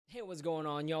Hey, what's going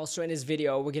on, y'all? So in this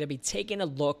video, we're going to be taking a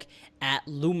look at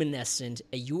Luminescent,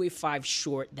 a UE5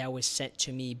 short that was sent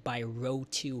to me by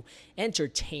Rotu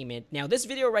Entertainment. Now, this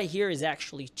video right here is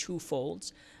actually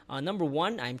twofolds. Number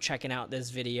one, I'm checking out this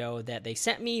video that they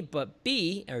sent me, but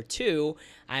two,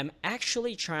 I'm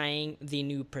actually trying the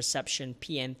new Perception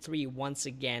PN3 once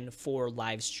again for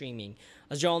live streaming.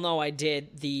 As y'all know, I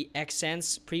did the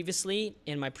Xsense previously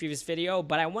in my previous video,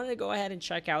 but I wanted to go ahead and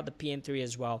check out the PN3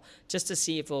 as well, just to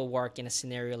see if it'll work in a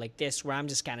scenario like this, where I'm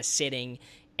just kind of sitting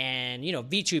and, you know,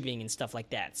 VTubing and stuff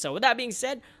like that. So with that being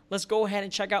said, let's go ahead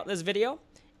and check out this video,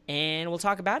 and we'll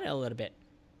talk about it a little bit.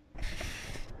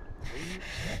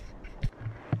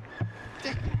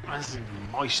 That's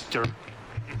moisture. Oh,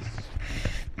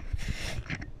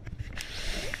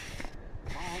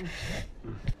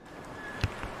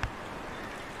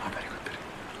 very good,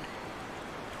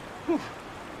 very good.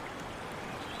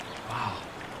 Wow.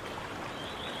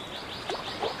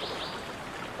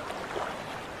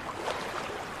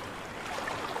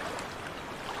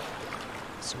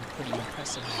 Some pretty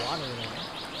impressive water there.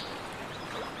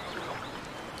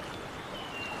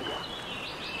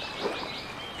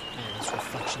 Man, these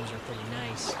reflections are pretty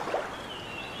nice.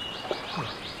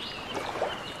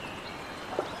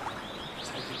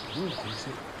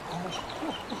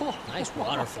 Nice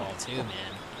waterfall too,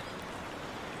 man.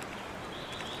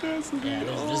 Yeah,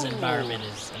 this environment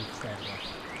is incredible.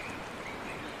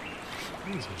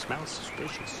 It smells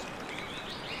suspicious.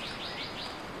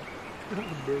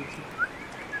 Birds.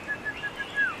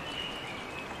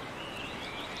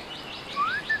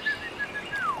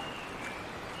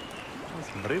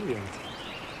 That's brilliant.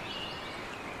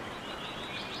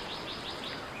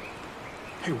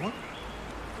 Hey, what?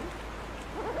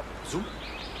 Zoom.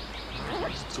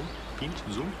 Zoom. Pinch.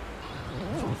 Zoom.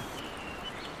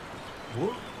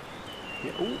 What?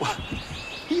 Yeah. Oh.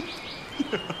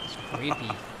 It's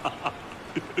creepy.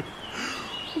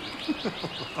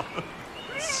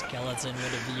 Skeleton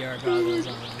with a VR goggles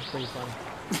on. It's pretty funny.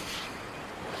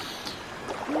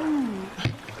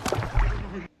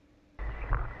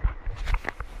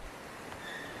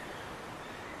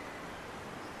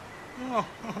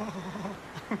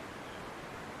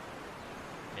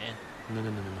 Man.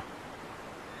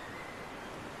 No.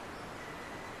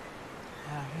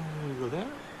 You go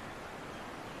there.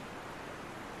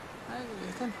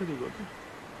 It's done pretty good.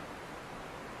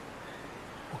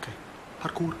 Okay.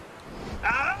 Parkour.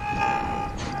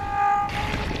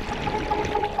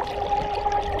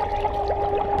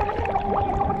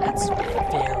 That's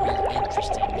very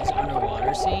interesting. This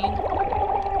underwater scene.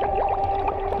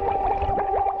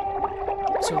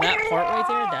 So that part right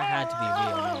there, that had to be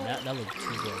real, man. That looked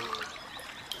too good.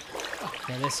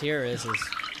 And this here is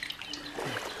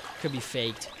could be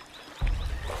faked.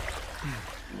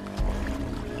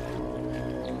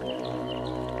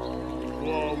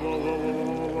 Whoa.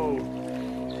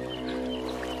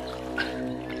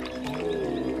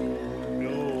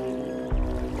 No.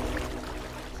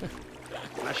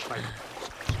 Flashlight.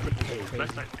 Hey,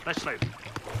 flashlight.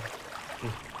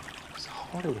 It's a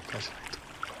horrible flashlight.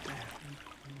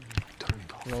 Turn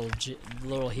it off.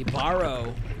 Little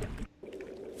Hibaro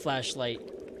flashlight.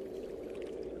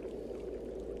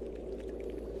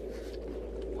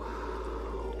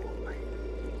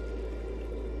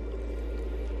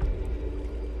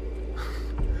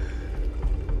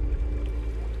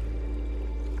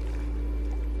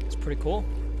 It's pretty cool.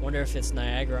 Wonder if it's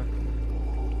Niagara.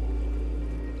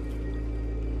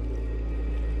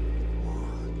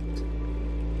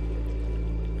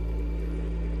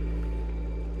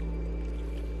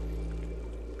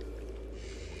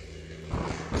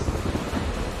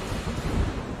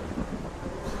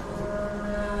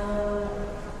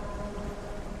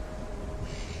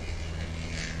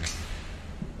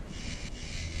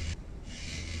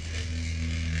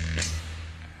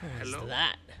 Hello?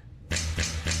 That?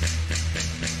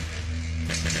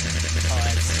 Oh,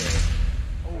 that's sick.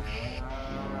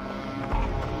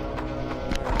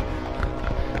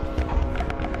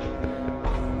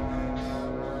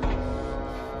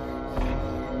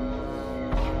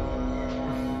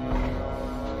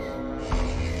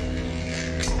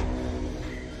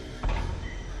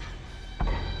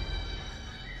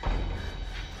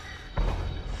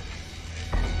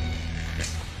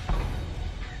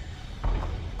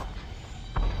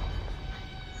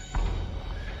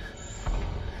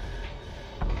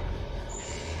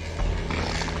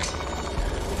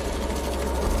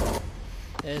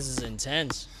 This is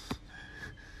intense.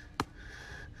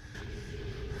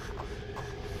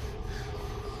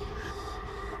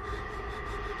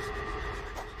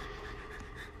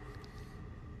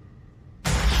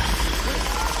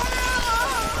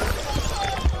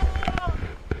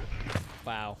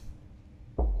 Wow.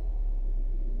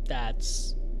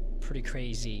 That's pretty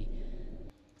crazy.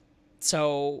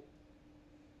 So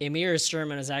Emir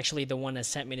Sturman is actually the one that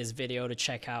sent me this video to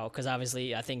check out, because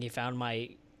obviously I think he found my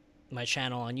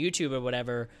channel on YouTube or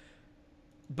whatever.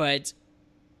 But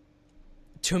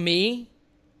to me,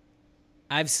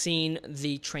 I've seen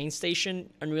the train station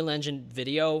Unreal Engine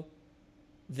video.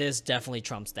 This definitely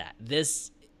trumps that. This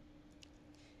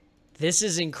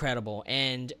is incredible,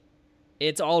 and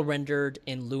it's all rendered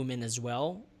in Lumen as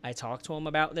well. I talked to him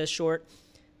about this short.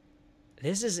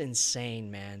 This is insane,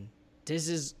 man. This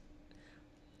is...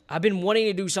 I've been wanting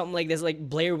to do something like this, like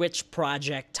Blair Witch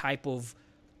Project type of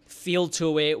feel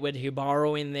to it, with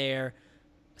Hibaro in there,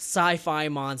 sci-fi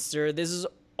monster. This is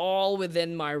all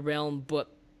within my realm,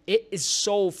 but it is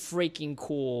so freaking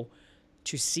cool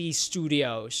to see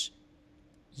studios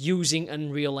using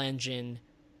Unreal Engine,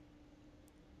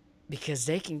 because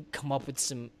they can come up with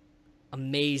some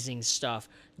amazing stuff.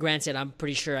 Granted, I'm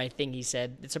pretty sure, I think he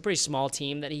said it's a pretty small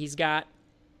team that he's got.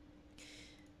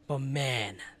 But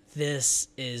man, this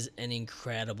is an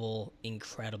incredible,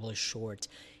 incredible short.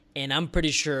 And I'm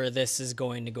pretty sure this is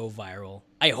going to go viral.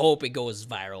 I hope it goes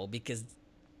viral, because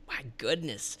my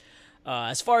goodness.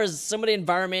 As far as some of the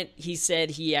environment, he said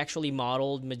he actually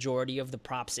modeled majority of the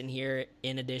props in here,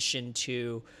 in addition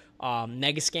to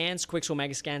Megascans, Quixel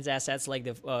Megascans assets, like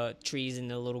the trees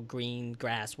and the little green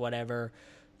grass, whatever,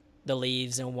 the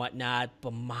leaves and whatnot.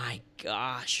 But my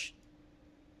gosh.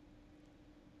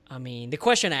 I mean, the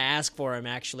question I asked for him,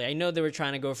 actually, I know they were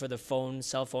trying to go for the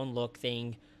cell phone look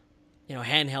thing, you know,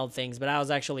 handheld things, but I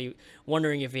was actually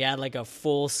wondering if he had like a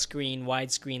full screen,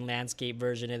 widescreen landscape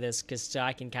version of this, because so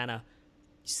I can kind of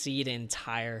see the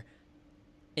entire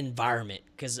environment.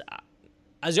 Because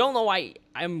as you all know,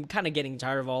 I'm kind of getting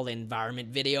tired of all the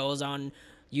environment videos on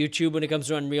YouTube when it comes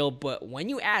to Unreal, but when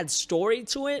you add story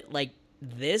to it, like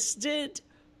this did,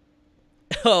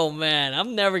 oh man,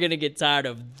 I'm never going to get tired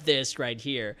of this right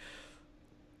here.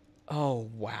 Oh,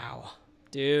 wow.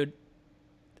 Dude.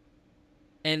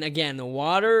 And again, the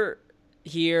water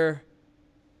here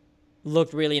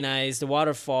looked really nice. The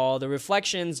waterfall, the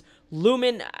reflections,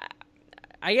 Lumen.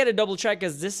 I got to double check,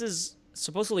 because this is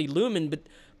supposedly Lumen, but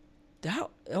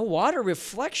that water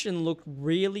reflection looked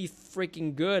really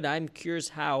freaking good. I'm curious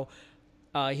how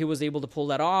he was able to pull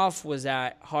that off. Was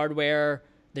that hardware,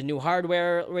 the new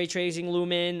hardware ray tracing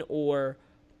Lumen, or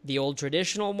the old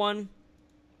traditional one?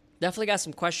 Definitely got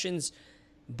some questions,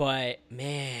 but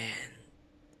man,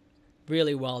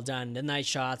 really well done. The night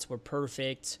shots were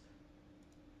perfect.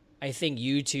 I think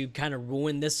YouTube kind of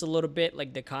ruined this a little bit,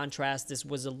 like the contrast. This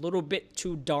was a little bit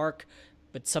too dark,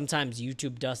 but sometimes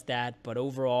YouTube does that. But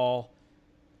overall,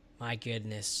 my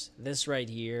goodness, this right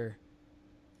here,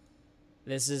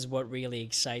 this is what really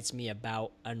excites me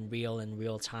about Unreal and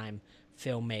real-time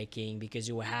filmmaking, because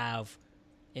you have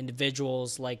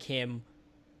individuals like him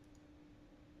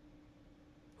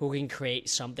who can create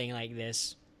something like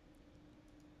this.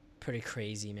 Pretty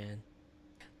crazy, man.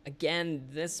 Again,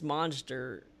 this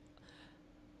monster,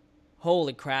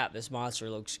 holy crap, this monster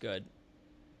looks good.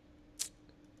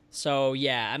 So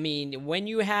yeah, I mean, when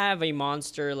you have a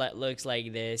monster that looks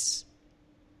like this,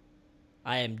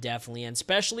 I am definitely, and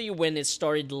especially when it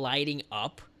started lighting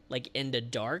up like in the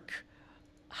dark.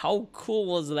 How cool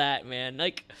was that, man?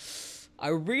 Like, I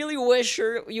really wish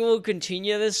you will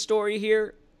continue this story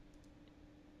here,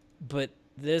 but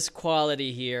this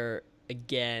quality here,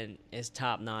 again, is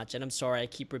top notch. And I'm sorry I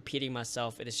keep repeating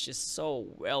myself. It is just so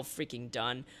well freaking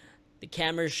done. The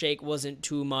camera shake wasn't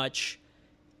too much.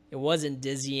 It wasn't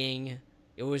dizzying.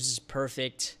 It was just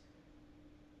perfect.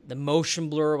 The motion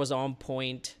blur was on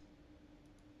point.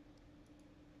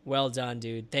 Well done,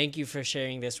 dude. Thank you for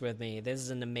sharing this with me. This is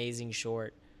an amazing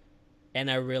short. And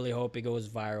I really hope it goes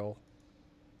viral,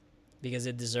 because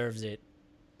it deserves it.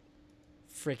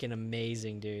 Freaking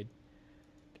amazing, dude.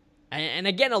 And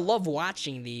again, I love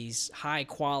watching these high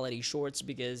quality shorts,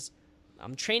 because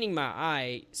I'm training my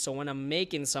eye, so when I'm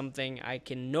making something, I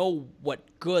can know what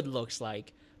good looks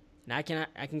like, and I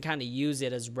can kind of use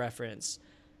it as reference.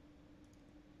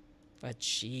 But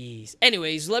jeez.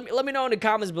 Anyways, let me know in the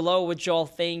comments below what y'all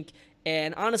think.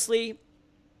 And honestly,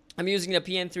 I'm using the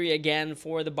PN3 again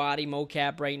for the body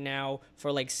mocap right now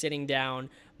for like sitting down.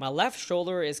 My left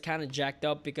shoulder is kind of jacked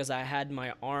up because I had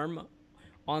my arm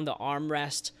on the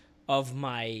armrest of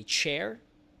my chair.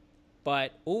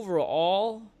 But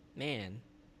overall, man,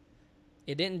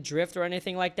 it didn't drift or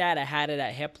anything like that. I had it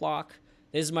at hip lock.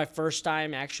 This is my first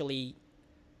time actually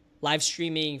live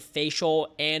streaming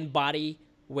facial and body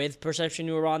with Perception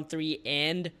Neuron 3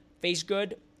 and Face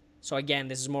Good. So again,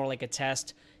 this is more like a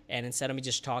test. And instead of me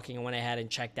just talking, I went ahead and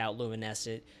checked out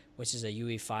Luminescent, which is a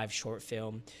UE5 short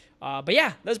film. But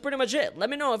yeah, that's pretty much it.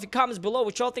 Let me know if you comments below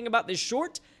what y'all think about this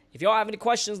short. If y'all have any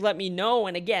questions, let me know.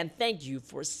 And again, thank you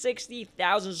for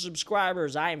 60,000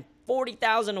 subscribers. I am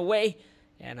 40,000 away,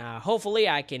 and hopefully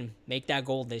I can make that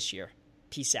goal this year.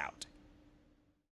 Peace out.